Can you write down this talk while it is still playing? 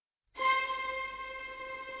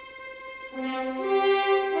Hello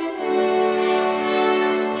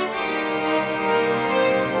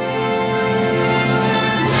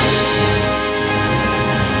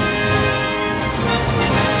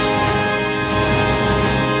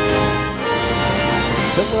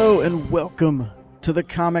and welcome to the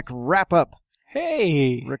Comic Wrap-Up.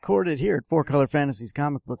 Hey! Recorded here at Four Color Fantasies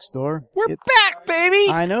Comic Book Store. We're back, baby!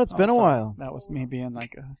 I know, it's been a while. That was me being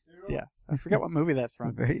like a... Yeah, I forget what movie that's from.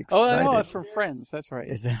 I'm very excited. Oh, no, it's from Friends. That's right.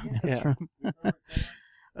 Is that what that's from?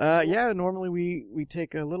 Yeah, normally we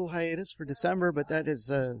take a little hiatus for December, but that is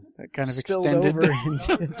That kind of spilled extended. over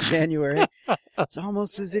into January. It's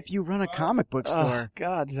almost as if you run a comic book Oh, store.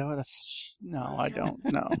 God, no, I don't.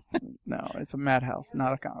 No, it's a madhouse,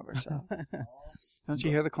 not a comic book store. Don't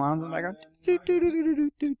you hear the clowns in the background?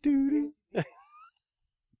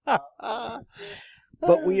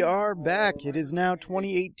 But we are back. It is now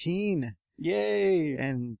 2018, Yay!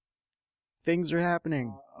 and things are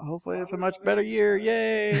happening. Hopefully it's a much better year.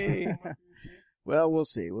 Yay! Well, we'll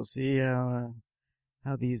see. We'll see how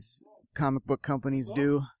these comic book companies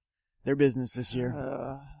do their business this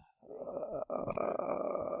year.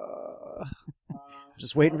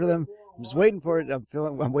 Just waiting for them. I'm just waiting for it.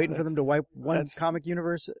 I'm waiting for them to wipe one comic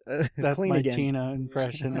universe That's clean my again. Tina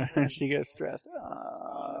impression. She gets stressed.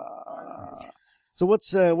 So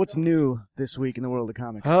what's new this week in the world of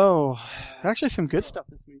comics? Oh, actually some good stuff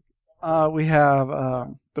this week. We have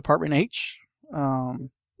Department H.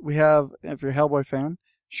 We have, if you're a Hellboy fan,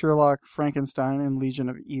 Sherlock, Frankenstein, and Legion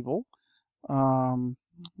of Evil. Let's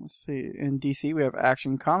see. In DC, we have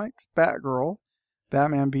Action Comics, Batgirl,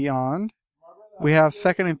 Batman Beyond. We have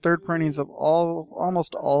second and third printings of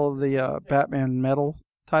almost all of the Batman Metal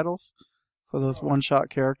titles for those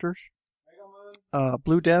one-shot characters.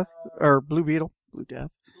 Blue Death.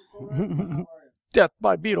 Death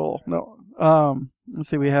by Beetle. No. Let's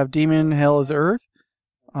see. We have Demon, Hell is Earth.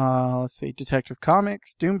 Let's see. Detective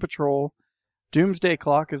Comics, Doom Patrol. Doomsday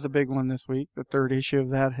Clock is a big one this week. The third issue of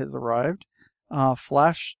that has arrived.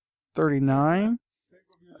 Flash 39.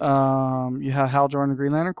 You have Hal Jordan, the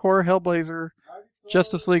Green Lantern Corps, Hellblazer,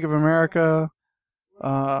 Justice League of America,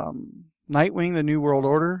 Nightwing, the New World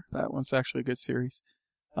Order. That one's actually a good series.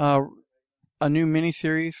 A new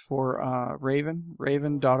miniseries for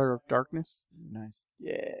Raven, Daughter of Darkness. Nice.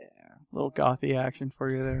 Yeah, a little gothy action for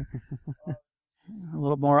you there. A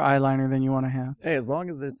little more eyeliner than you want to have. Hey, as long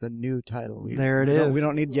as it's a new title. We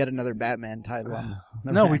don't need yet another Batman title on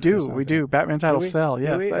the No, we racks or do. something. We do. Batman titles sell. Do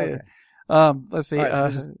Yes. we? Okay. Let's see.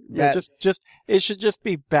 Right, so it should just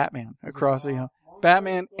be Batman across.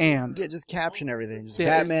 Batman and just caption everything. Just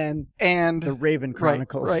Yeah, Batman and the Raven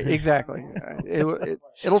Chronicles. Right, exactly.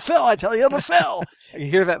 It'll sell. I tell you, it'll sell. I can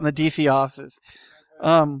hear that in the DC offices.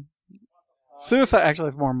 Suicide actually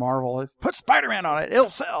is more Marvel. It's put Spider-Man on it. It'll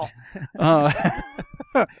sell.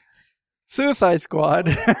 Suicide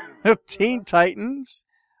Squad, Teen Titans,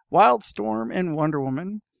 Wildstorm, and Wonder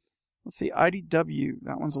Woman. Let's see, IDW.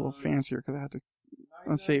 That one's a little fancier because I had to.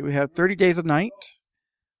 Let's see. We have 30 Days of Night.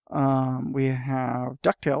 We have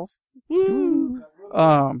DuckTales. Woo!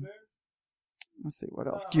 Let's see what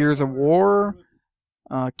else. Gears of War.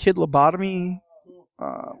 Kid Lobotomy.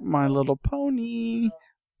 My Little Pony.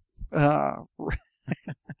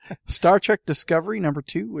 Star Trek Discovery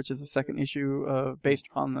 #2, which is the second issue based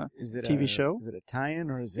on the TV show. Is it a tie-in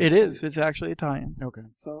or is it? It is. It's actually a tie-in. Okay.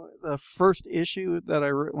 So the first issue that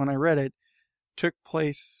when I read it took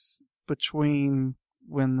place between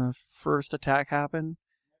when the first attack happened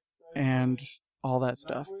and all that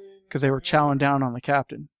stuff because they were chowing down on the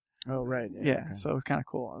captain. Oh, right. Yeah. Okay. So it was kind of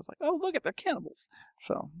cool. I was like, oh, look at they're cannibals.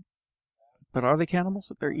 So, but are they cannibals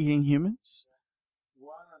if they're eating humans?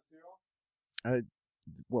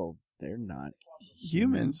 Well, they're not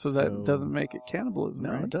Humans, so that doesn't make it cannibalism.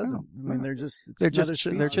 No, right? it doesn't. No. I mean, they're just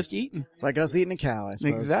eating. It's like us eating a cow, I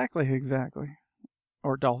suppose. Exactly.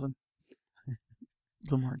 Or dolphin. A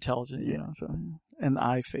little more intelligent, So, and the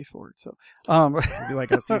eyes face forward. So, It'd be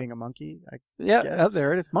like us eating a monkey. Guess.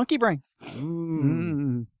 There it is. Monkey brains.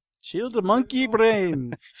 Shield of monkey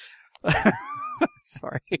brains.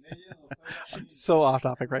 Sorry, I'm so off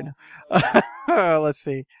topic right now. Let's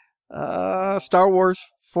see. Star Wars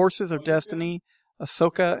Forces of Destiny,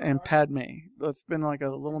 Ahsoka and Padme. It's been like a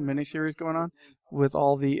little mini-series going on with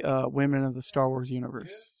all the women of the Star Wars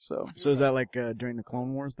universe. So is that like during the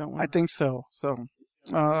Clone Wars, that one? I think so. So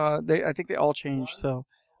I think they all changed. So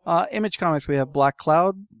Image Comics, we have Black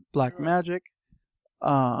Cloud, Black Magic,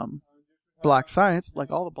 Black Science,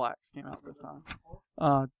 like all the blacks came out this time.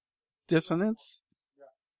 Dissonance,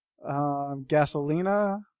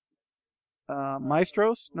 Gasolina,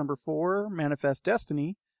 Maestros, #4, Manifest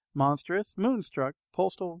Destiny, Monstrous, Moonstruck,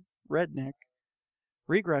 Postal Redneck,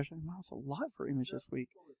 Regression. Wow, that's a lot for Image this week.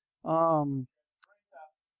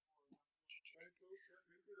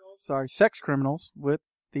 Sex Criminals with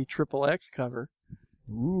the Triple X cover.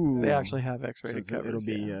 Ooh. They actually have X-rated covers. It'll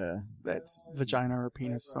be that's vagina or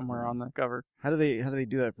penis somewhere on the cover. How do they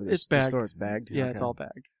do that for this? It's bagged. The store? It's bagged. Yeah, Okay. it's all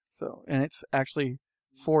bagged. So, and it's actually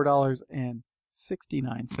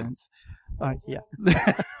 $4.69. Yeah.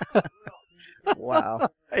 Wow.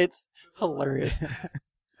 It's hilarious.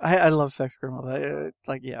 I love Sex Criminals.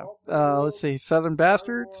 Let's see, Southern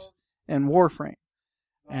Bastards and Warframe.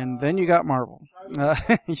 And then you got Marvel.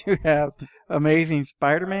 You have Amazing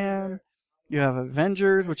Spider-Man. You have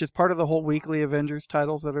Avengers, which is part of the whole weekly Avengers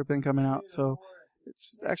titles that have been coming out. So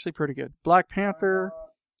it's actually pretty good. Black Panther.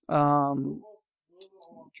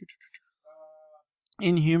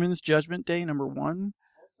 Inhumans Judgment Day #1.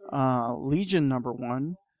 Legion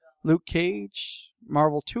 #1. Luke Cage.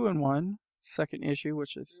 Marvel 2-in-1. Second issue,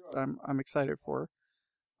 which is I'm excited for.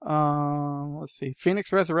 Let's see.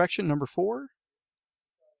 Phoenix Resurrection #4.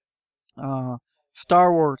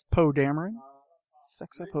 Star Wars Poe Dameron.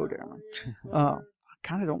 Sexa Poe Dameron. I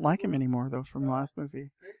kind of don't like him anymore, though, from the last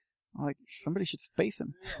movie. Like, somebody should space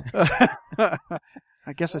him. I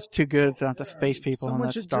guess it's too good to have to space people in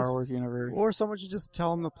that Star Wars universe. Or someone should just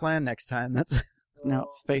tell him the plan next time. That's No,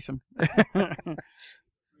 space him.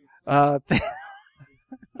 God,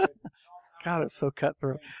 it's so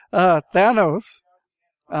cutthroat. Thanos.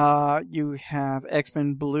 You have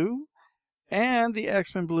X-Men Blue and the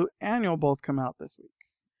X-Men Blue Annual both come out this week.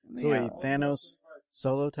 So wait, Thanos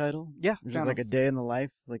solo title? Yeah. Which is like a day in the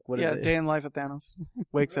life? Like what is it? Yeah, day in the life of Thanos.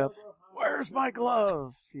 Wakes up. Where's my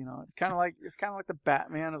glove? You know, it's kind of like the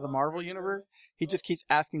Batman of the Marvel universe. He just keeps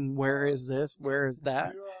asking, where is this? Where is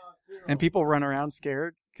that? And people run around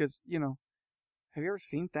scared because, you know, have you ever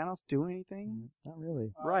seen Thanos do anything? Not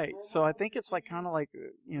really. Right. So I think it's like kind of like,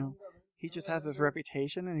 you know, he just has this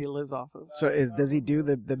reputation and he lives off of. So does he do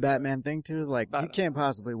the Batman thing too? Like, you can't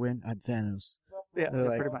possibly win. I'm Thanos. Yeah,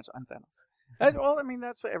 pretty much. I'm Thanos. And, well, I mean,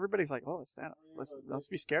 that's everybody's like, oh, it's Thanos. Let's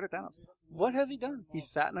be scared of Thanos. What has he done? He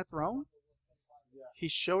sat in a throne. He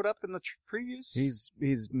showed up in the previews. He's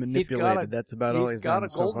manipulated. That's about all he's done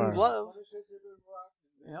so far. He's got a golden glove.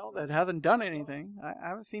 You know, that hasn't done anything. I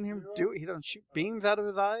haven't seen him do it. He doesn't shoot beams out of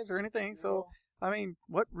his eyes or anything. So, I mean,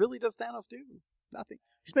 what really does Thanos do? Nothing.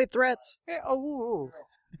 He's made threats. Yeah,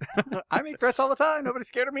 I make threats all the time. Nobody's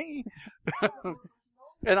scared of me.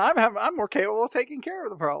 And I'm more capable of taking care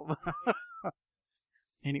of the problem.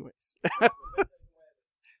 Anyways.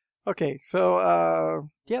 Okay, so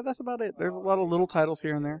yeah, that's about it. There's a lot of little titles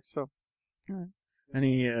here and there. So, all right.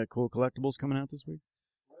 Any cool collectibles coming out this week?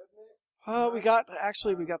 We got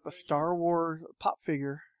the Star Wars pop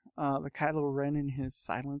figure, the Kylo Ren in his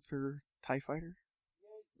silencer TIE fighter.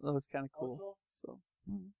 That looks kind of cool. So,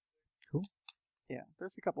 cool. Yeah,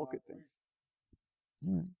 there's a couple of good things.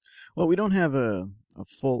 All right. Well, we don't have a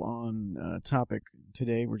full-on topic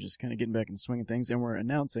today. We're just kind of getting back in the swing of things, and we're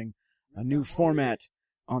announcing a new format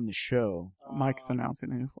on the show. Mike's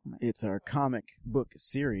announcing a new format. It's our comic book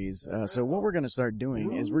series. So what we're going to start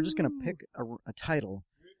doing is we're just going to pick a title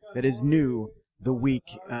that is new the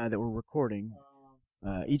week that we're recording.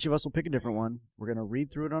 Each of us will pick a different one. We're going to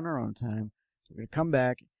read through it on our own time. We're going to come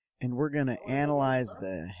back, and we're going to analyze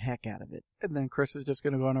the heck out of it. And then Chris is just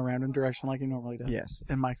going to go in a random direction like he normally does. Yes.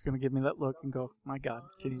 And Mike's going to give me that look and go, my God,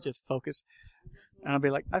 can you just focus? And I'll be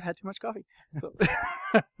like, I've had too much coffee. So.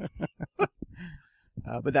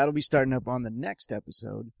 But that'll be starting up on the next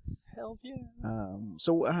episode. Hells yeah.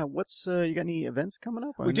 So what's you got any events coming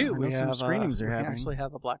up? We do. We have some screenings are happening. We actually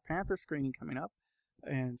have a Black Panther screening coming up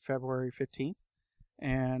in February 15th.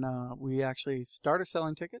 And we actually started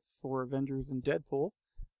selling tickets for Avengers and Deadpool,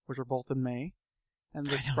 which are both in May. And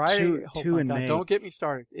this Friday, two in May. Don't get me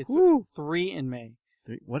started. It's 3 in May.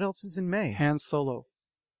 What else is in May? Han Solo.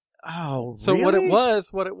 Oh, so really?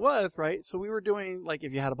 what it was, right? So we were doing, like,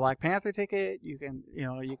 if you had a Black Panther ticket, you can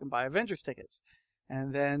buy Avengers tickets.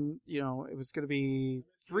 And then, it was going to be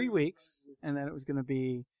 3 weeks, and then it was going to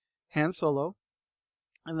be Han Solo.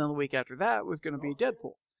 And then the week after that was going to be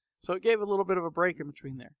Deadpool. So it gave a little bit of a break in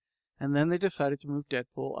between there. And then they decided to move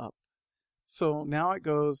Deadpool up. So now it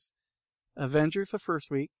goes Avengers the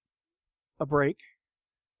first week, a break.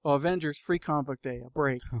 Oh, Avengers Free Comic Book Day, a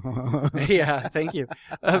break. Yeah, thank you.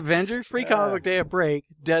 Avengers Free Comic Book Day, a break,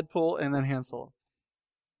 Deadpool, and then Han Solo.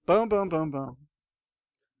 Boom, boom, boom, boom.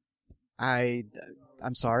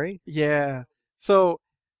 I'm sorry? Yeah. So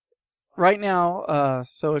right now,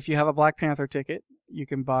 so if you have a Black Panther ticket, you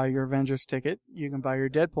can buy your Avengers ticket, you can buy your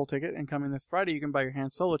Deadpool ticket, and coming this Friday, you can buy your Han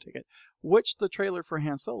Solo ticket, which the trailer for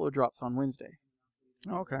Han Solo drops on Wednesday.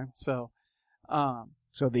 Okay. So,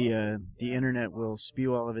 So the internet will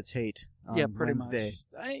spew all of its hate on Yeah, pretty Wednesday.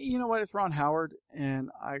 much. You know what? It's Ron Howard, and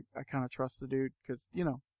I kind of trust the dude because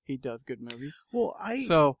he does good movies. Well,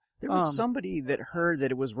 there was somebody that heard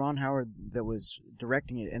that it was Ron Howard that was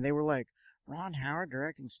directing it, and they were like, "Ron Howard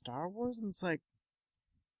directing Star Wars?" And it's like,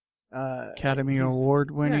 Academy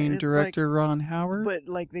Award-winning director Ron Howard. But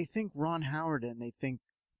like they think Ron Howard, and they think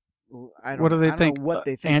I don't. What do they I don't think? know what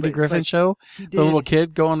they think? Andy Griffin show? The little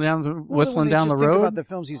kid going down, whistling down the road. Think about the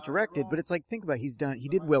films he's directed, but it's like think about he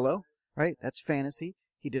did Willow, right? That's fantasy.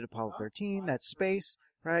 He did Apollo 13. That's space,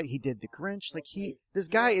 right? He did The Grinch. Like he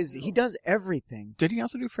does everything. Did he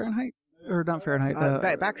also do Fahrenheit? Or not Fahrenheit?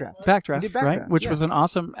 Backdraft. Backdraft, right? Which was an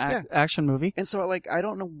awesome action movie. And so, like, I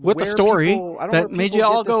don't know with a story that made you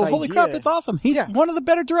all go, "Holy crap, it's awesome!" He's one of the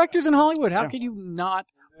better directors in Hollywood. How could you not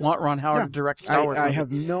want Ron Howard to direct Star Wars? I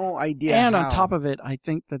have no idea. And on top of it, I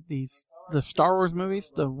think that the Star Wars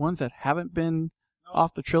movies, the ones that haven't been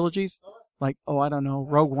off the trilogies, like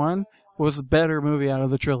Rogue One was a better movie out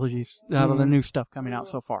of the trilogies, out of the new stuff coming out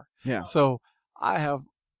so far. Yeah. So I have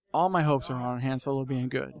all my hopes are on Han Solo being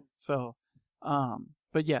good. So,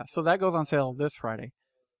 but yeah, so that goes on sale this Friday.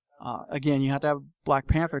 Again, you have to have Black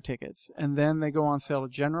Panther tickets, and then they go on sale to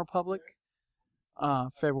general public,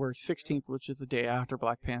 February 16th, which is the day after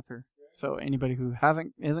Black Panther. So anybody who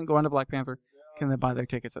isn't going to Black Panther can then buy their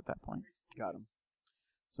tickets at that point. Got them.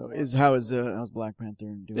 So how's Black Panther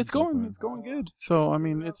doing? It's going good. So I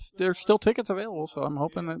mean, there's still tickets available. So I'm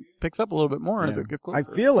hoping that it picks up a little bit more as it gets closer.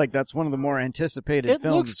 I feel like that's one of the more anticipated films.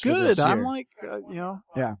 It looks good. For this year. I'm like,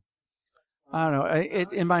 Yeah. I don't know.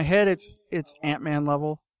 In my head, it's Ant-Man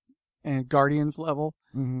level and Guardians level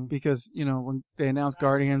because when they announced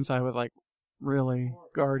Guardians, I was like, really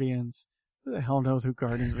Guardians? Who the hell knows who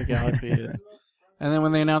Guardians of the Galaxy is? And then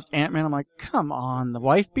when they announced Ant-Man, I'm like, come on, the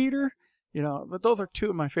wife beater. But those are two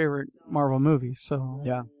of my favorite Marvel movies. So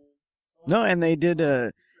yeah, no, and they did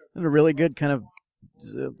a really good kind of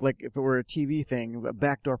like if it were a TV thing, a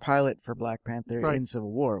backdoor pilot for Black Panther in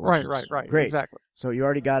Civil War. Which is great, exactly. So you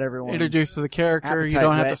already got everyone introduced to the character. You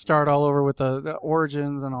don't have to start all over with the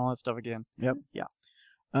origins and all that stuff again. Yep.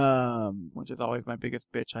 Yeah. Which is always my biggest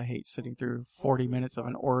bitch. I hate sitting through 40 minutes of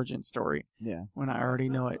an origin story. Yeah. When I already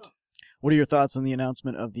know it. What are your thoughts on the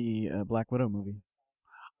announcement of the Black Widow movie?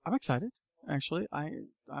 I'm excited. Actually, I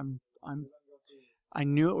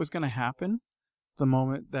knew it was going to happen the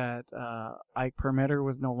moment that Ike Perlmutter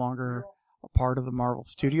was no longer a part of the Marvel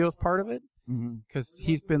Studios part of it, because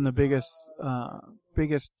he's been the biggest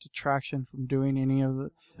detraction from doing any of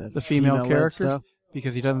the female characters stuff.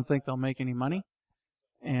 Because he doesn't think they'll make any money,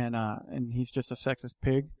 and he's just a sexist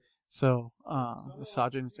pig, so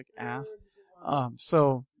misogynistic ass.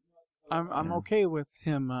 So I'm okay with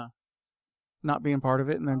him. Not being part of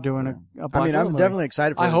it, and then doing a Black Widow movie. Definitely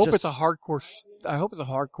excited for it. I hope it's a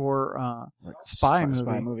hardcore like spy movie.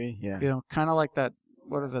 Spy movie, yeah. Kind of like that.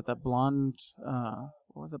 What is it? That blonde. What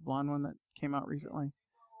was the blonde one that came out recently?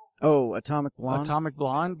 Oh, Atomic Blonde. Atomic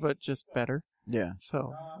Blonde, but just better. Yeah.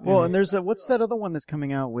 So. Well, and there's what's that other one that's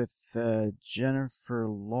coming out with Jennifer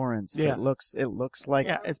Lawrence? Yeah. It looks like.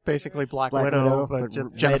 Yeah, it's basically Black Widow, but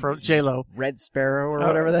just Jennifer J-Lo. Red Sparrow or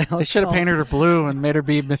whatever the hell. They should have painted her blue and made her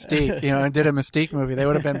be Mystique, and did a Mystique movie. They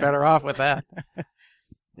would have been better off with that.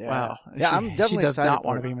 Yeah. Wow. I'm definitely she does excited not for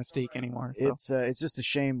want to be Mystique anymore. So. It's just a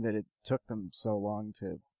shame that it took them so long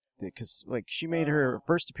because like she made her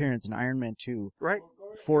first appearance in Iron Man 2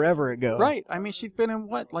 forever ago. Right. I mean, she's been in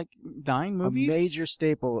what, like 9 movies? A major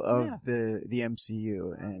staple of the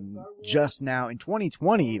MCU, and just now in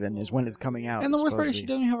 2020 even is when it's coming out. And the worst part is she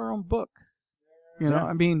doesn't have her own book.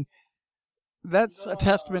 I mean, that's a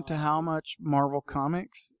testament to how much Marvel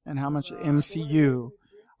Comics and how much MCU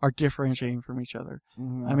are differentiating from each other.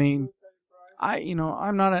 Mm-hmm. I mean,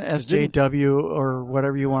 I'm not an SJW or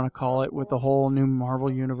whatever you want to call it with the whole new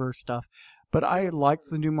Marvel Universe stuff, but I like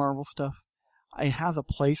the new Marvel stuff. It has a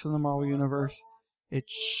place in the Marvel Universe.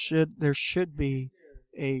 There should be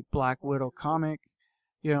a Black Widow comic,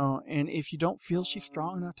 and if you don't feel she's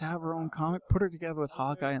strong enough to have her own comic, put her together with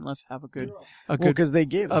Hawkeye and let's have a good. Because they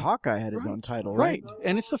gave Hawkeye had his own title, right? Right,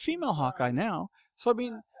 and it's a female Hawkeye now. So I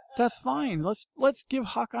mean, that's fine. Let's give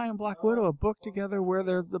Hawkeye and Black Widow a book together where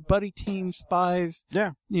they're the buddy team spies.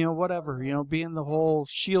 Yeah. Whatever. Being the whole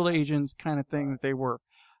SHIELD agents kind of thing that they were.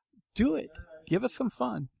 Do it. Give us some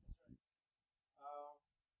fun.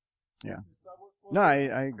 Yeah. No,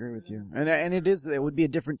 I agree with you, and it would be a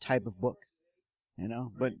different type of book,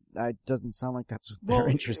 but it doesn't sound like that's what they're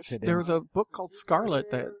interested in. There was a book called Scarlet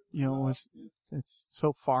that it's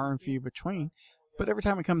so far and few between, but every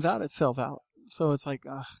time it comes out, it sells out. So it's like,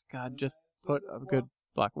 oh God, just put a good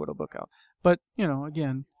Black Widow book out. But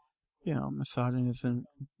again, misogynist and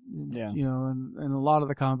Yeah. and a lot of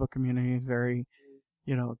the comic book community is very,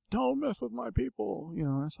 don't mess with my people.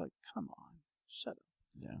 It's like, come on, shut up.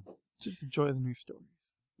 Yeah. Just enjoy the news stories.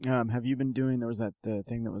 Have you been doing? There was that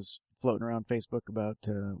thing that was floating around Facebook about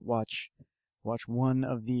watch one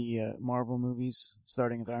of the Marvel movies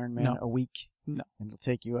starting with Iron Man a week. No. And it'll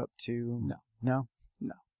take you up to No,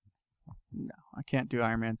 I can't do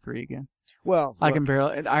Iron Man 3 again. Well, I can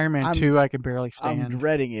barely Iron Man 2. I can barely stand. I'm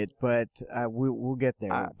dreading it, but we'll get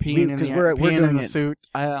there. Because we're doing in the it. suit.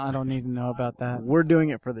 I don't need to know about that. We're doing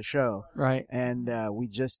it for the show, right? And we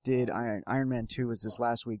just did Iron Man 2 was this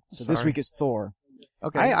last week, so this week is Thor.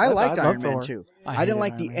 Okay, I liked Iron Man Thor. 2. I didn't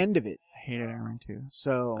like the end of it. I hated Iron Man 2.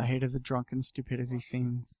 So I hated the drunken stupidity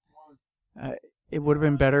scenes. It would have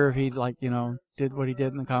been better if he did what he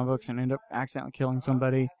did in the comic books and ended up accidentally killing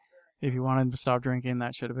somebody. If you wanted him to stop drinking,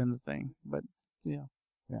 that should have been the thing. But yeah.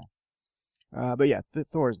 But yeah,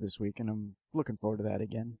 Thor's this week, and I'm looking forward to that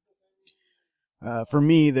again. For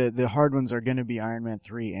me, the hard ones are going to be Iron Man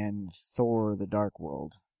 3 and Thor: The Dark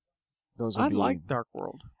World. Those I like Dark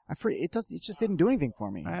World. It just didn't do anything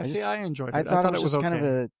for me. I enjoyed it. I thought it was just okay. kind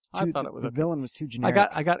of I thought it was the villain was too generic.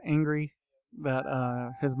 I got angry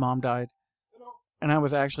that his mom died, and I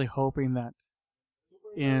was actually hoping that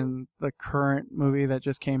in the current movie that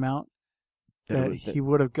just came out that he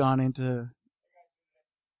would have gone into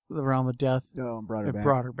the realm of death. Oh, brought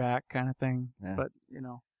her back, kind of thing. Yeah. But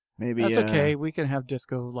maybe that's okay. We can have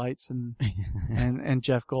disco lights and and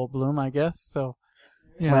Jeff Goldblum, I guess. So.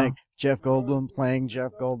 Jeff Goldblum playing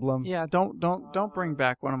Jeff Goldblum. Yeah, don't bring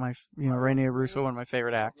back one of my Rene Russo, one of my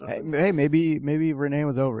favorite actors. Hey, maybe Renee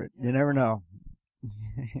was over it. You never know.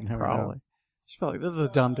 You never probably. know. She's probably this is a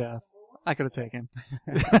dumb death. I could have taken.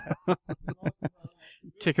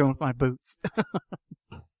 Kick him with my boots.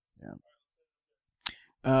 Yeah.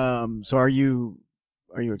 So are you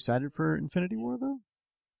excited for Infinity War though?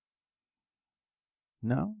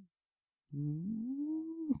 No.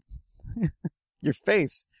 Your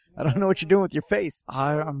face. I don't know what you're doing with your face.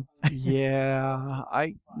 No.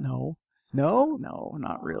 No? No,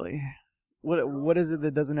 not really. What is it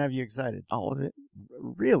that doesn't have you excited? All of it.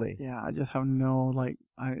 Really? Yeah, I just have no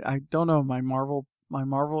I don't know, my Marvel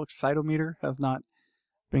excitometer has not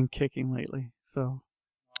been kicking lately. So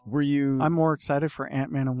I'm more excited for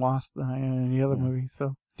Ant-Man and Wasp than I am any other movie.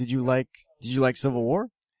 So Did you like Civil War?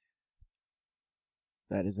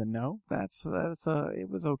 That is a no. It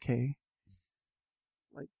was okay.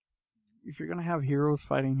 If you're gonna have heroes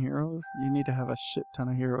fighting heroes, you need to have a shit ton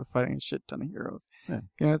of heroes fighting a shit ton of heroes. Yeah.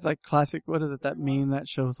 It's like classic. What is it? That meme that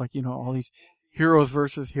shows all these heroes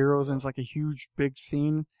versus heroes, and it's like a huge big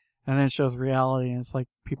scene, and then it shows reality, and it's like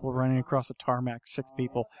people running across a tarmac, 6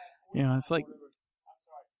 people. It's like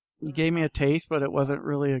you gave me a taste, but it wasn't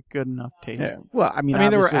really a good enough taste. Yeah. Well, I mean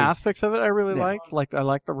there were aspects of it I really liked. Like I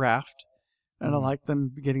liked the raft, and I liked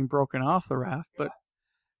them getting broken off the raft, but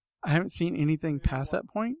I haven't seen anything past that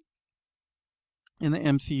point in the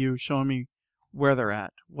MCU showing me where they're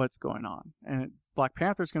at, what's going on. And Black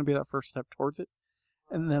Panther's going to be that first step towards it.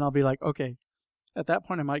 And then I'll be like, okay, at that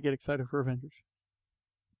point I might get excited for Avengers.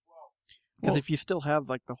 Because if you still have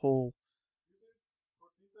the whole,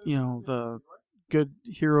 the good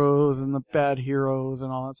heroes and the bad heroes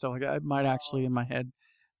and all that stuff, I might actually in my head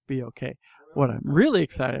be okay. What I'm really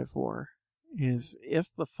excited for is if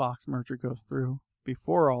the Fox merger goes through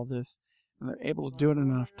before all this, and they're able to do it in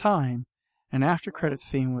enough time, an after credits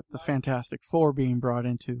scene with the Fantastic Four being brought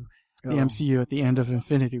into the MCU at the end of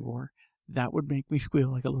Infinity War, that would make me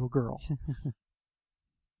squeal like a little girl.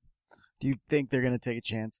 Do you think they're going to take a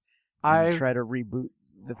chance and try to reboot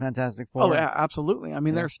the Fantastic Four? Oh, yeah, absolutely. I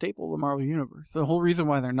mean, they're a staple of the Marvel Universe. The whole reason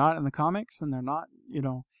why they're not in the comics and they're not,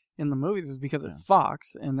 in the movies is because it's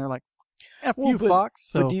Fox, and they're like, F you,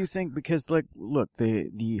 Fox. So. But do you think, because, look,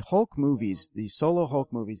 the Hulk movies, the solo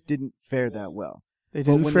Hulk movies didn't fare that well. They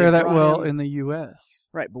didn't fare that well in the U.S.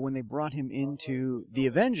 Right, but when they brought him into the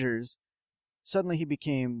Avengers, suddenly he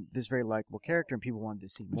became this very likable character, and people wanted to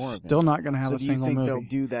see more of him. Still not going to have a single movie. Do you think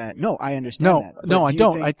they'll do that? No, I understand that. No, I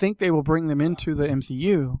don't. I think they will bring them into the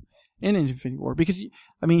MCU in Infinity War. Because,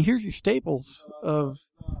 here's your staples of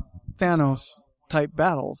Thanos-type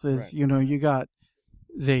battles is, you got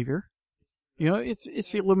Xavier.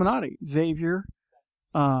 It's the Illuminati. Xavier,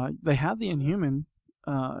 they have the Inhuman,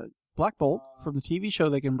 Black Bolt from the TV show.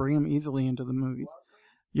 They can bring him easily into the movies.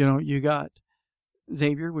 You got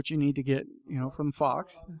Xavier, which you need to get, from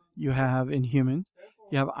Fox. You have Inhuman.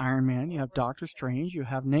 You have Iron Man. You have Doctor Strange. You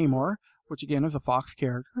have Namor, which again is a Fox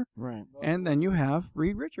character. Right. And then you have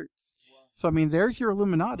Reed Richards. So, there's your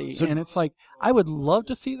Illuminati. And it's like, I would love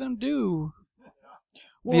to see them do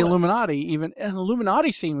The Illuminati, an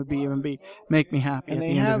Illuminati scene would make me happy And at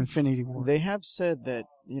the end of Infinity War. They have said that,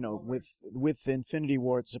 with Infinity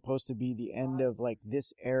War, it's supposed to be the end of like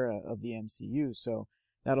this era of the MCU, so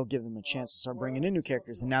that'll give them a chance to start bringing in new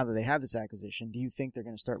characters. And now that they have this acquisition, do you think they're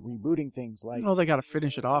going to start rebooting things like? Well, they got to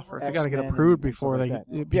finish it off first. They got to get X-Men approved and before stuff they. like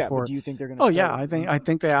that. Before. Yeah, but do you think they're going to? Oh yeah, I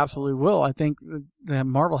think they absolutely will. I think that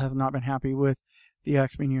Marvel has not been happy with the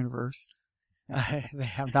X-Men universe. They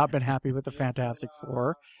have not been happy with the Fantastic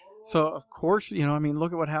Four. So of course,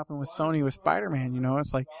 look at what happened with Sony with Spider-Man.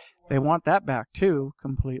 It's like they want that back too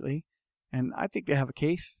completely, and I think they have a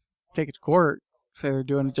case. Take it to court, say they're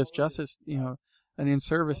doing it just justice. An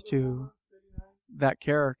in-service to that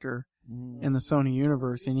character in the Sony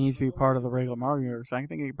universe. He needs to be part of the regular Marvel universe. I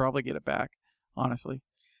think they could probably get it back, honestly,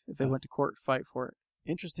 if they went to court to fight for it.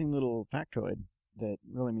 Interesting little factoid that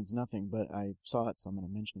really means nothing, but I saw it, so I'm going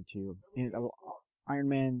to mention it to you. In Iron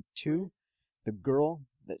Man 2, the girl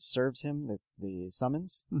that serves him, the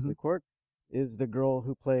summons, the court, is the girl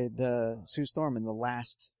who played Sue Storm in the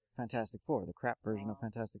last Fantastic Four, the crap version of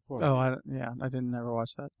Fantastic Four. Oh, I didn't never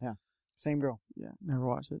watch that. Yeah. Same girl. Yeah, never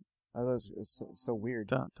watched it. Oh, that was so weird.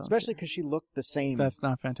 Don't especially because she looked the same. That's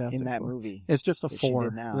not Fantastic in that Four. movie. It's just a that she 4.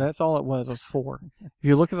 did now. That's all it was 4. If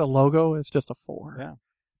you look at the logo, it's just a 4. Yeah.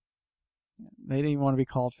 They didn't even want to be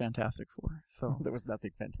called Fantastic Four. So there was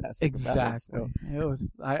nothing fantastic exactly. about it. So. It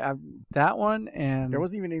was that one, and there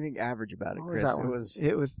wasn't even anything average about it, Chris.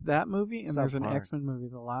 It was that movie, and there's an subpar. X-Men movie,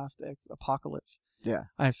 The Last Apocalypse. Yeah.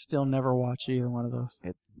 I've still never watched either one of those.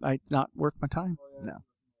 Not worth my time. No.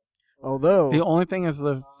 Although the only thing is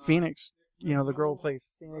the Phoenix, the girl who plays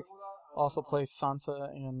Phoenix also plays Sansa,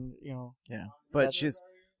 and yeah, but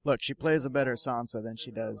she plays a better Sansa than she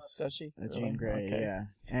does. Does she? Jean Grey? Okay. Yeah.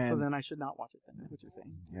 And, so then I should not watch it. Then is what you're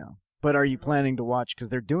saying? Yeah. But are you planning to watch? Because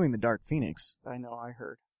they're doing the Dark Phoenix. I know. I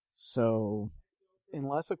heard. So.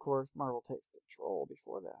 Unless of course Marvel takes control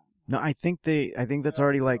before that. No, I think that's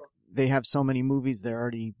already like they have so many movies they're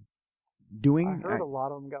already doing. I heard a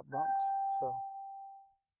lot of them got bumped. So.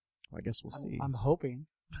 Well, I guess we'll see. I'm hoping.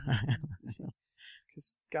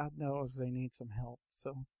 Because God knows they need some help.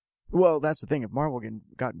 So. Well, that's the thing. If Marvel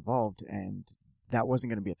got involved and that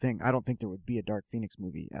wasn't going to be a thing, I don't think there would be a Dark Phoenix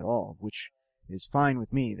movie at all, which is fine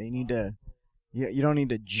with me. They need to. You don't need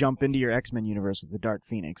to jump into your X-Men universe with the Dark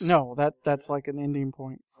Phoenix. No, that's like an ending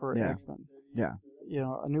point for X-Men. Yeah.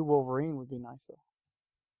 A new Wolverine would be nice though.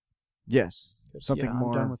 Yes. Something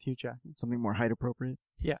more. I'm done with Hugh Jackman. Something more height appropriate.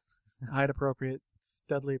 Yeah. Height appropriate,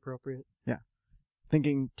 studly appropriate. Yeah.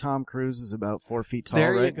 Thinking Tom Cruise is about 4 feet tall.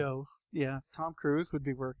 There right? you go. Yeah, Tom Cruise would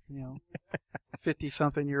be working.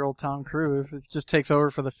 50-something-year-old Tom Cruise. It just takes over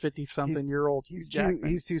for the 50-something-year-old Hugh Jackman.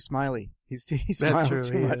 He's too smiley. He That's smiles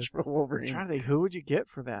true, too much for Wolverine. I'm trying to think, who would you get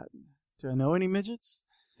for that? Do I know any midgets?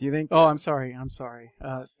 Do you think? Oh, I'm sorry.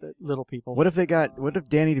 The little people. What if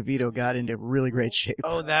Danny DeVito got into really great shape?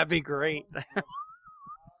 Oh, that'd be great.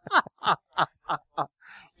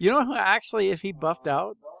 Who actually, if he buffed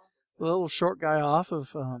out, the little short guy off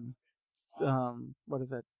of what is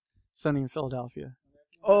that? Sunny in Philadelphia.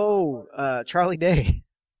 Oh, Charlie Day.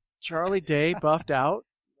 Charlie Day buffed out.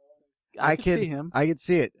 I could see him. I could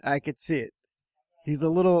see it. He's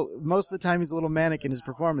most of the time he's a little manic in his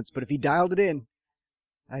performance, but if he dialed it in,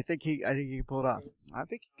 I think he could pull it off. I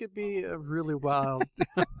think he could be a really wild.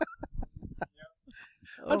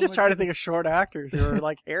 I'm just trying to think of short actors who are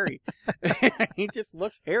like hairy. He just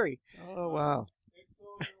looks hairy. Oh, wow.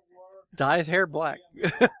 Dye his hair black.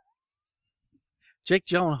 Jake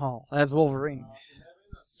Gyllenhaal as Wolverine.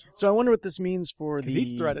 So I wonder what this means for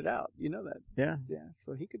he's threaded out. You know that. Yeah. Yeah,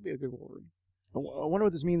 so he could be a good Wolverine. I wonder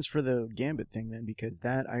what this means for the Gambit thing then, because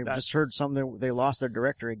just heard something they lost their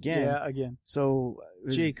director again. Yeah, again. So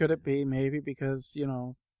could it be maybe because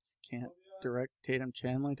can't direct Tatum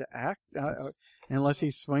Chandler to act unless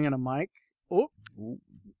he's swinging a mic? Oh,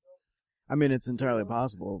 I mean it's entirely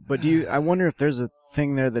possible. But I wonder if there's a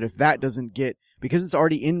thing there that if that doesn't get, because it's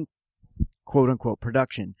already in quote unquote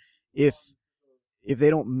production, if they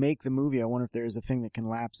don't make the movie, I wonder if there's a thing that can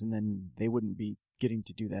lapse and then they wouldn't be getting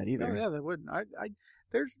to do that either. Oh, yeah, they wouldn't.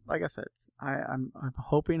 There's, like I said, I'm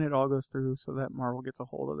hoping it all goes through so that Marvel gets a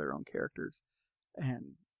hold of their own characters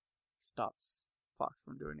and stops Fox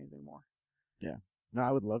from doing anything more. Yeah. No,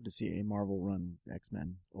 I would love to see a Marvel run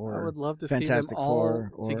X-Men or I would love to Fantastic see them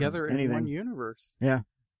Four all together anything. in one universe. Yeah.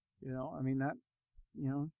 Then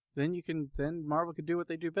Marvel could do what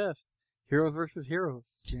they do best. Heroes versus heroes.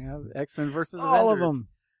 X-Men versus all Avengers.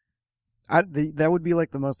 of them. That would be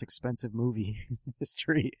like the most expensive movie in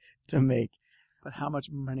history to make. But how much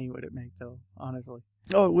money would it make, though? Honestly.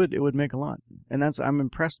 Oh, it would make a lot, and I'm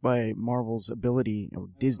impressed by Marvel's ability or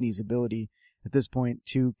Disney's ability at this point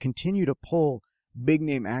to continue to pull big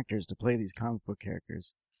name actors to play these comic book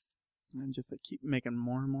characters. And just keep making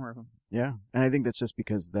more and more of them. Yeah, and I think that's just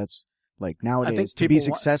because that's like nowadays to people be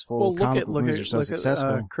successful, comic book movies are so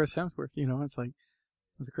successful. At, Chris Hemsworth, it's like,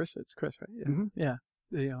 it's Chris, right? Yeah. Mm-hmm. Yeah.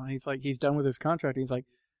 He's done with his contract. He's like,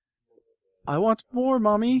 I want more,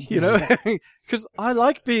 mommy, because I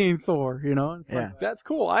like being Thor, It's like, that's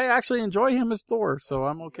cool. I actually enjoy him as Thor, so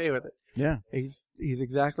I'm okay with it. Yeah. He's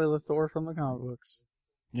exactly the Thor from the comic books.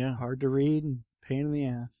 Yeah. Hard to read and pain in the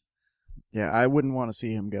ass. Yeah, I wouldn't want to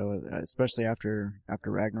see him go, especially after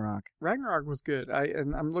Ragnarok. Ragnarok was good.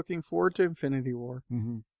 I'm looking forward to Infinity War.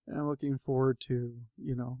 Mm-hmm. And I'm looking forward to,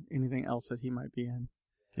 anything else that he might be in.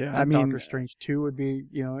 Yeah, I mean, Doctor Strange 2 would be,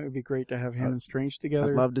 it would be great to have him and Strange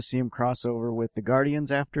together. I'd love to see him cross over with the Guardians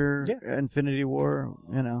after Infinity War,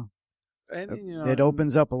 And, it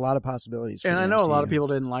opens up a lot of possibilities for And the I know MCU. a lot of people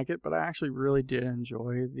didn't like it, but I actually really did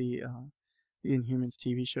enjoy the Inhumans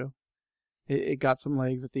TV show. It got some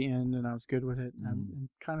legs at the end, and I was good with it. And I'm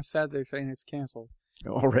kind of sad they're saying it's canceled.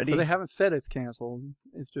 Already? But they haven't said it's canceled.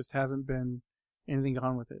 It just hasn't been anything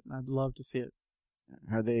on with it. And I'd love to see it.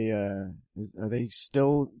 Are they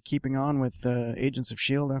still keeping on with Agents of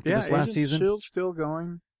S.H.I.E.L.D. after this last season? Yeah, S.H.I.E.L.D.'s still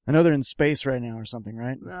going. I know they're in space right now or something,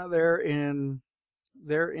 right? They're in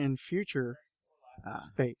future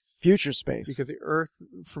space. Future space. Because the Earth,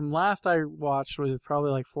 from last I watched, was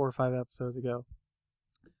probably like 4 or 5 episodes ago.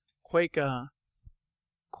 Quake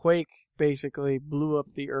basically blew up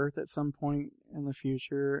the Earth at some point in the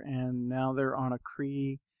future, and now they're on a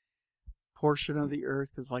Kree portion of the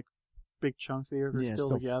Earth, because like big chunks of the Earth are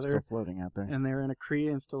still together. Still floating out there. And they're in a Kree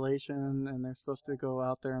installation, and they're supposed to go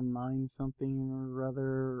out there and mine something or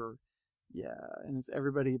other. And it's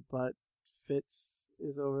everybody but Fitz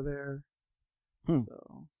is over there.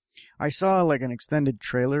 So I saw like an extended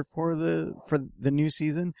trailer for the new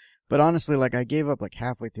season, but honestly, like I gave up like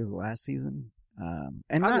halfway through the last season.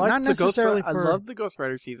 And not necessarily I love the Ghost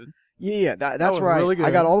Rider season. Yeah, that's where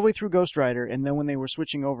I got all the way through Ghost Rider, and then when they were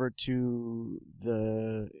switching over to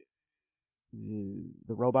the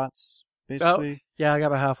robots, basically. Yeah, I got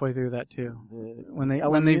about halfway through that too. When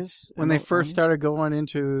they first started going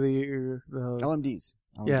into the LMDs.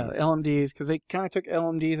 Yeah, LMDs, because they kind of took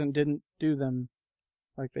LMDs and didn't do them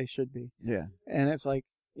like they should be. Yeah. And it's like,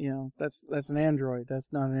 that's an android. That's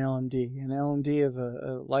not an LMD. An LMD is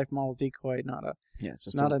a life model decoy, not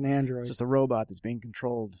an android. It's just a robot that's being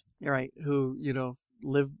controlled. Right. Who, you're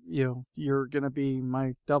going to be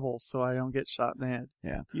my double so I don't get shot in the head.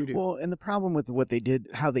 Yeah. You do. Well, and the problem with what they did,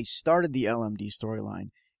 how they started the LMD storyline,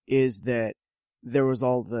 is that there was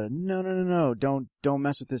all the, no, don't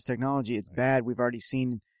mess with this technology. It's bad. We've already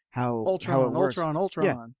seen how it works. Ultron.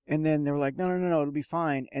 Yeah. And then they were like, no, it'll be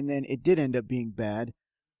fine. And then it did end up being bad,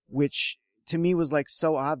 which to me was like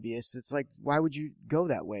so obvious. It's like, why would you go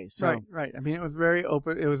that way? So, Right. I mean, it was very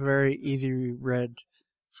open. It was very easy read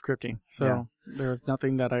scripting. So there was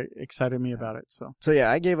nothing that excited me about it. So yeah,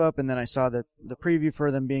 I gave up, and then I saw the preview for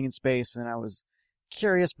them being in space, and I was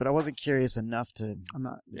curious, but I wasn't curious enough to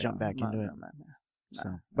jump back into it.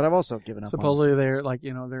 So, but I've also given up. Supposedly they're like,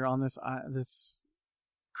 they're on this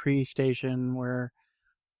Kree station where,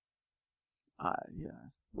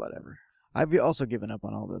 whatever. I've also given up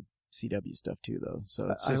on all the CW stuff too, though. So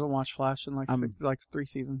it's I haven't watched Flash in like 3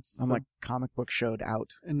 seasons. I'm like comic book showed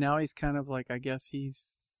out, and now he's kind of like, I guess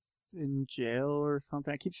he's in jail or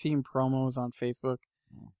something. I keep seeing promos on Facebook,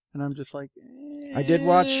 and I'm just like, I did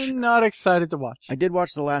watch. Not excited to watch. I did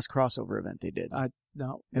watch the last crossover event they did.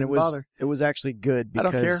 No, and it was actually good because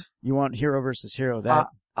I don't care. You want hero versus hero.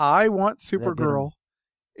 I want Supergirl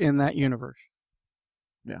in that universe.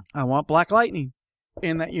 Yeah, I want Black Lightning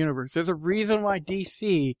in that universe. There's a reason why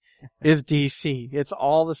DC is DC. It's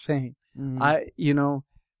all the same. Mm-hmm.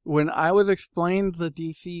 When I was explained the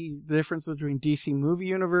difference between DC movie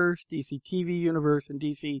universe, DC TV universe, and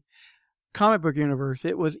DC comic book universe,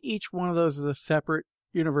 it was each one of those is a separate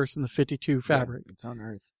universe in the 52 fabric. It's on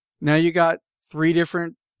Earth. Now you got 3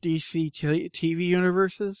 different DC TV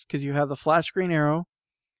universes, because you have the Flash Green Arrow,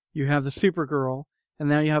 you have the Supergirl, and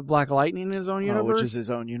now you have Black Lightning in his own universe. Which is his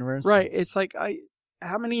own universe. Right. It's like,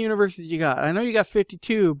 how many universes you got? I know you got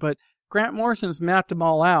 52, but Grant Morrison's mapped them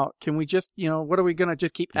all out. Can we just, what are we going to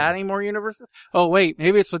just keep adding more universes? Oh, wait,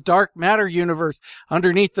 maybe it's a dark matter universe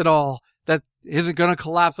underneath it all that isn't going to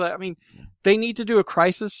collapse. I mean, they need to do a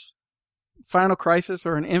Final Crisis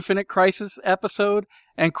or an Infinite Crisis episode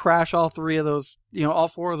and crash all 3 of those, all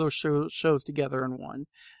 4 of those shows together in one.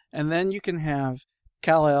 And then you can have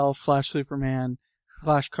Kal-El / Superman /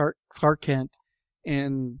 Clark Kent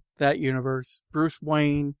in that universe, Bruce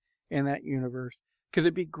Wayne in that universe, Because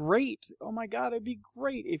it'd be great. Oh my God, it'd be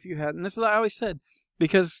great if you had. And this is what I always said,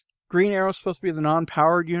 because Green Arrow's supposed to be the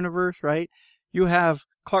non-powered universe, right? You have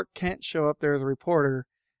Clark Kent show up there as a reporter,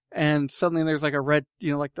 and suddenly there's like a red,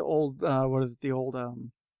 like the old, the old,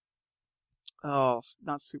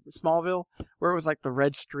 not Super Smallville, where it was like the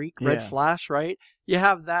red streak, red flash, right? You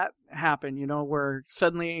have that happen, where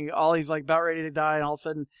suddenly Ollie's like about ready to die, and all of a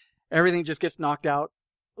sudden everything just gets knocked out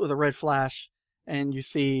with a red flash, and you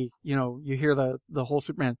see, you hear the whole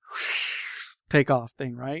Superman takeoff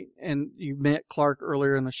thing, right? And you met Clark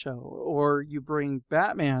earlier in the show, or you bring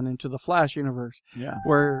Batman into the Flash universe,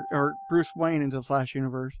 or Bruce Wayne into the Flash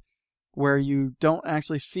universe, where you don't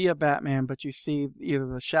actually see a Batman, but you see either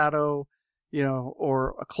the shadow,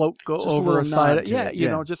 or a cloak go just over a side.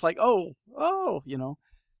 Yeah, just like,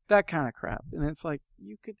 that kind of crap. And it's like,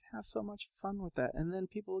 you could have so much fun with that. And then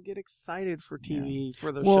people will get excited for TV,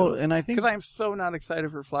 for the shows. And I think... Because I'm so not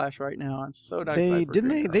excited for Flash right now. I'm so not excited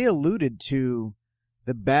for They alluded to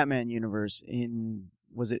the Batman universe in...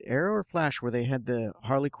 Was it Arrow or Flash where they had the...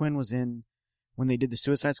 Harley Quinn was in... When they did the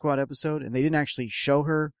Suicide Squad episode, and they didn't actually show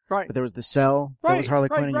her, right? But there was the cell that was Harley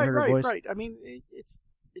Quinn, and you heard her voice. Right. I mean, it's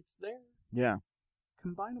there. Yeah.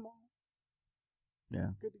 Combine them all. Yeah.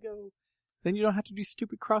 Good to go. Then you don't have to do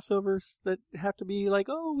stupid crossovers that have to be like,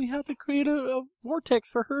 we have to create a vortex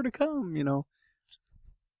for her to come,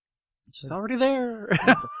 She's already there.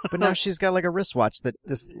 But now she's got like a wristwatch that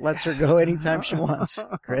just lets her go anytime she wants,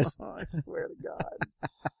 Chris. I swear to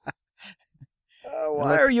God.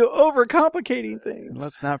 Why are you overcomplicating things?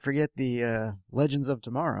 Let's not forget the Legends of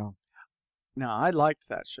Tomorrow. No, I liked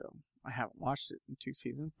that show. I haven't watched it in 2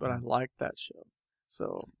 seasons, but I liked that show.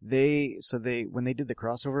 So when they did the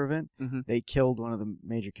crossover event, they killed one of the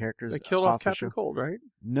major characters. They killed off Captain Cold, right?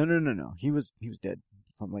 No. He was dead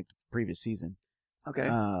from like the previous season. Okay.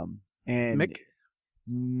 And Mick?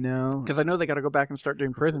 No, because I know they got to go back and start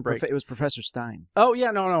doing Prison Break. It was Professor Stein. Oh yeah,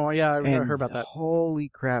 no, yeah, I heard about that. Holy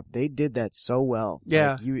crap, they did that so well.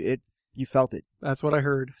 Yeah, like you felt it. That's what I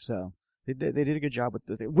heard. So they did a good job with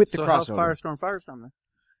the crossover. How's Firestorm then?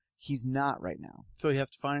 He's not right now. So he has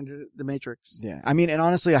to find the Matrix. Yeah. I mean, and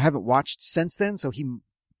honestly, I haven't watched since then, so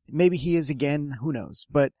maybe he is again, who knows.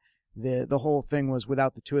 But the whole thing was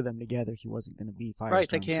without the two of them together, he wasn't going to be Firestorm. Right,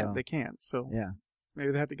 they can't. So yeah.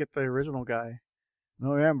 Maybe they have to get the original guy.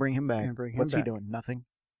 Oh yeah, and bring him back. What's he doing? Nothing.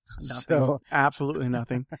 So absolutely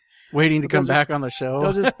nothing. Waiting to come back on the show.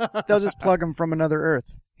 They'll just plug him from another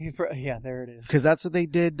Earth. Yeah, there it is. Because that's what they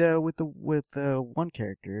did with one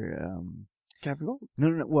character. Captain Gold?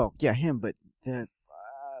 No. Well, yeah, him, but the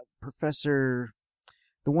Professor,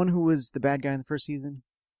 the one who was the bad guy in the first season.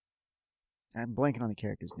 I'm blanking on the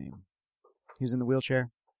character's name. He was in the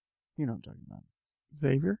wheelchair. You know what I'm talking about.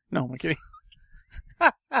 Xavier? No, I'm kidding.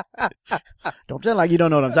 Don't tell like you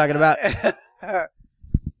don't know what I'm talking about. What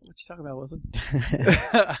you talking about, Wilson?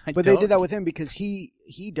 But they did that with him because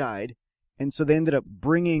he died. And so they ended up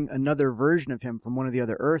bringing another version of him from one of the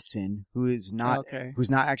other Earths in, who's not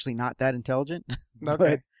actually not that intelligent,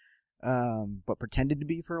 but pretended to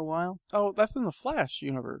be for a while. Oh, that's in the Flash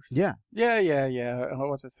universe. Yeah. Oh,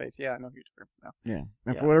 what's his face? Yeah, I know who you're talking about. Yeah,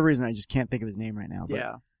 and for whatever reason, I just can't think of his name right now. But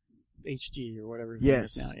yeah, HG or whatever. His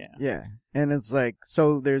yes. name is now. Yeah. And it's like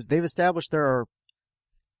they've established there are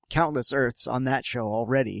countless Earths on that show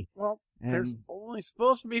already. Well, there's only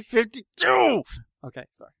supposed to be 52. Okay,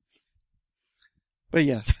 sorry. But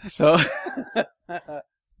yes, so I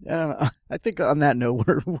don't know. I think on that note,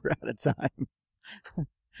 we're out of time.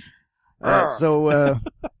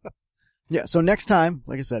 So next time,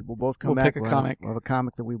 like I said, we'll both come back. Pick a comic. We'll have a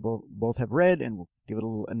comic that we both have read, and we'll give it a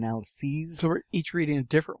little analysis. So we're each reading a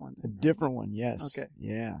different one. A different one, yes. Okay.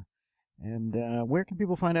 Yeah. And where can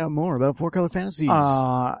people find out more about Four Color Fantasies?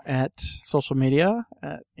 At social media,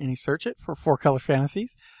 any search it for Four Color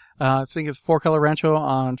Fantasies. I think it's Four Color Rancho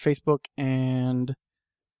on Facebook and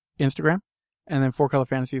Instagram, and then Four Color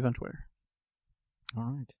Fantasies on Twitter.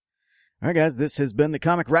 All right, guys. This has been the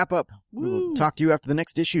Comic Wrap Up. We will talk to you after the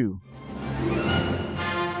next issue.